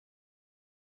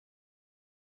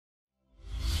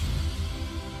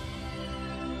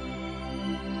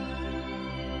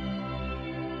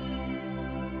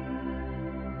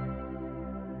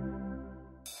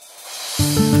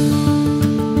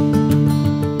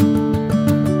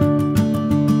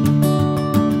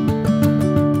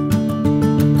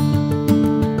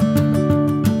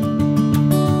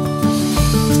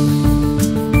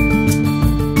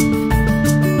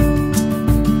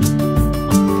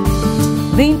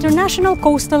International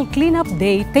Coastal Cleanup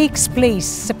Day takes place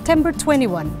September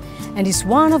 21 and is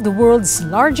one of the world's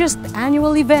largest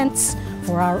annual events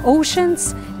for our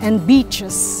oceans and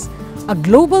beaches. A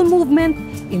global movement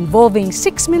involving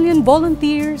 6 million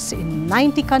volunteers in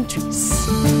 90 countries.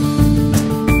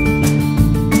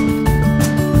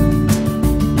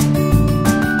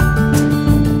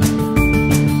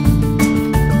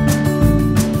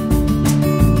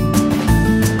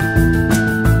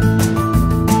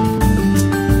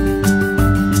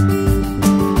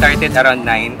 Started around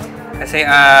 9 kasi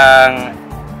ang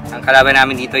kalaban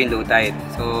namin dito yung low tide.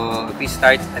 So if we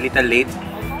start a little late,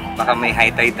 baka may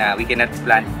high tide na we cannot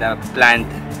plant the planned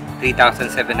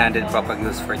 3,700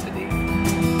 propagules for today.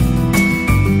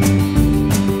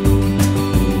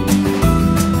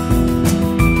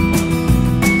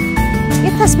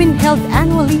 It has been held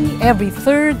annually every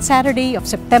third Saturday of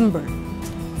September.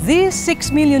 These 6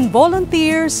 million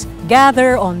volunteers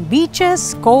gather on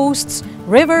beaches, coasts,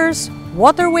 rivers,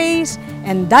 waterways,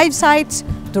 and dive sites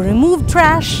to remove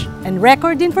trash and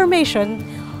record information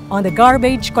on the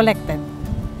garbage collected.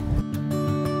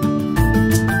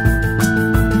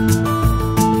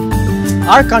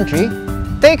 Our country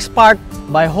takes part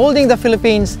by holding the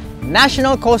Philippines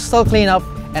National Coastal Cleanup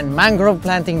and Mangrove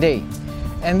Planting Day.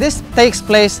 And this takes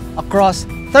place across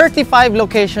 35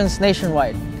 locations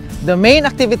nationwide. The main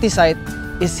activity site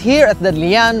is here at the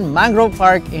Lian Mangrove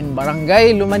Park in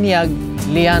Barangay Lumaniag,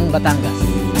 Lian Batangas.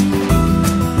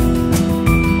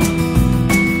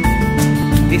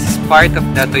 This is part of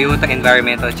the Toyota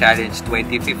Environmental Challenge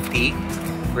 2050,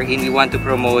 wherein we want to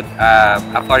promote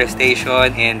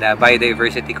afforestation and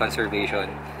biodiversity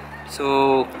conservation.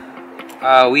 So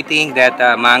we think that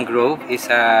mangrove is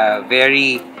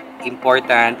very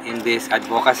important in this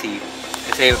advocacy.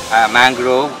 Kasi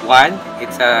mangrove, one,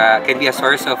 it can be a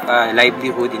source of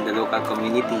livelihood in the local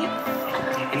community.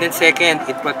 And then second,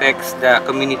 it protects the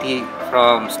community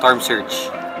from storm surge.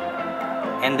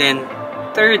 And then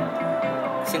third,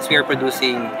 since we are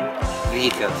producing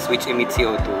vehicles which emit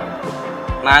CO2,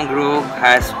 mangrove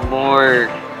has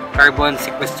more carbon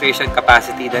sequestration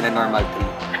capacity than a normal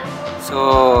tree.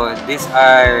 So these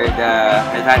are the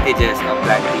advantages of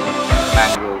planting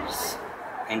mangroves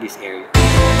in this area.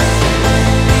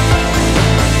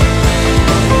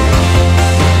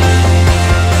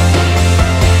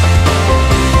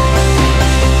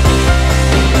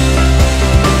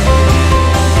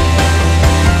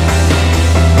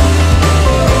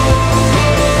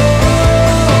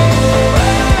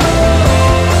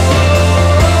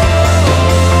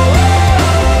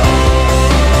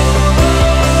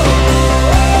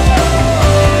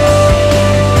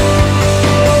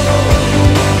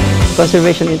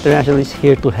 Conservation International is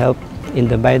here to help in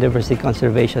the biodiversity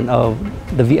conservation of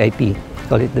the VIP.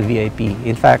 Call it the VIP.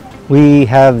 In fact, we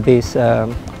have this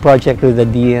project with the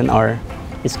DNR.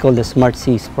 It's called the Smart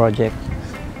Seas project.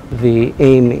 The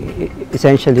aim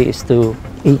essentially is to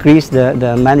increase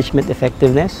the management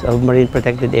effectiveness of marine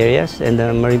protected areas and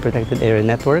the marine protected area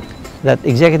network. That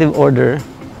executive order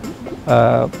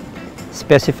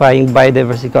specifying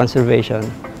biodiversity conservation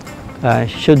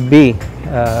should be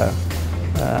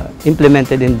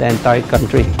implemented in the entire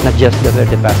country, not just the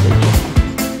Verde Passage.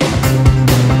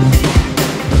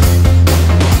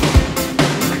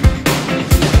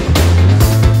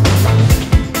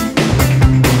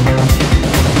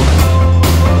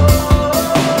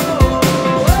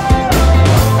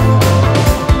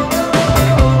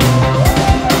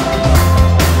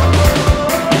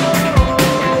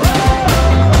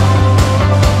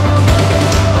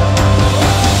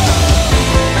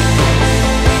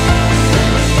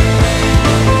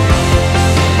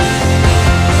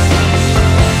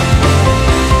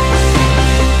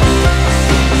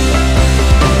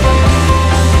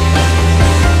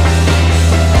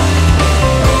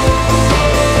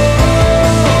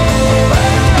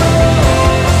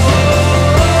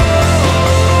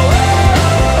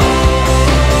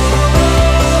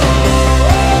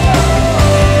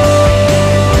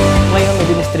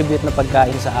 Na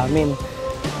pagkain sa amin.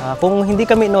 Kung hindi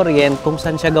kami in-orient kung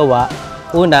saan siya gawa,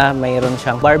 una, mayroon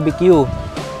siyang barbecue.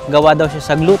 Gawa daw siya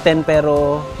sa gluten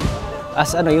pero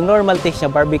as yung normal taste niya,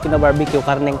 barbecue na barbecue,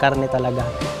 karneng-karne talaga.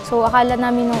 So akala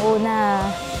namin nung una,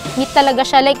 meat talaga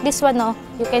siya. Like this one,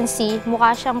 you can see,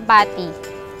 mukha siyang patty.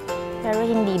 Pero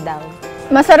hindi daw.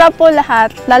 Masarap po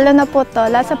lahat, lalo na po to.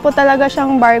 Lasa po talaga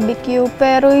siyang barbecue,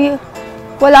 pero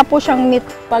wala po siyang meat.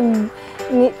 Pag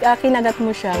kinagat mo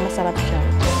siya, masarap siya.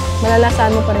 Malalasahan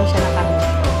mo pa rin siya na karne.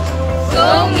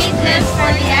 Go meatless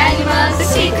for the animals, the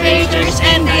sea creatures,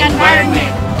 and the environment.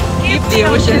 Keep the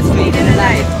oceans clean and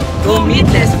alive. Go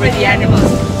meatless for the animals,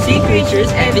 sea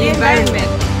creatures, and the environment.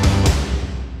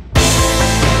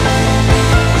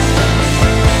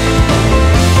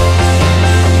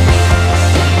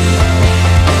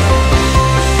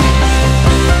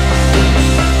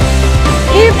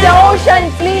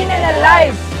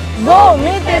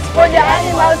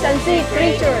 and sea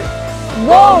creatures.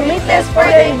 Go meatless for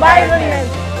the environment!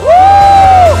 Woo!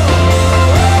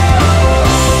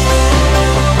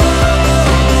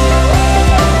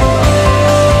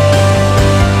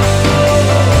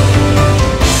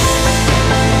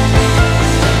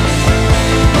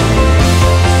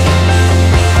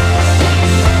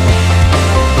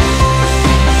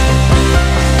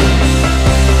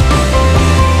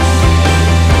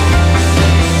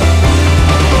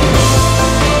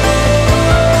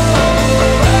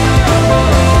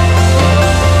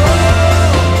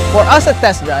 For us at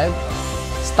TessDrive,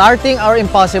 starting our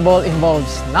impossible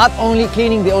involves not only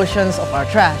cleaning the oceans of our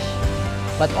trash,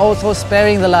 but also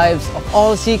sparing the lives of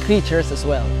all sea creatures as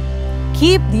well.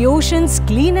 Keep the oceans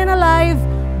clean and alive.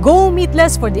 Go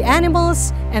meatless for the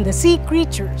animals and the sea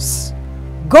creatures.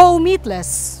 Go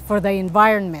meatless for the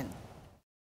environment.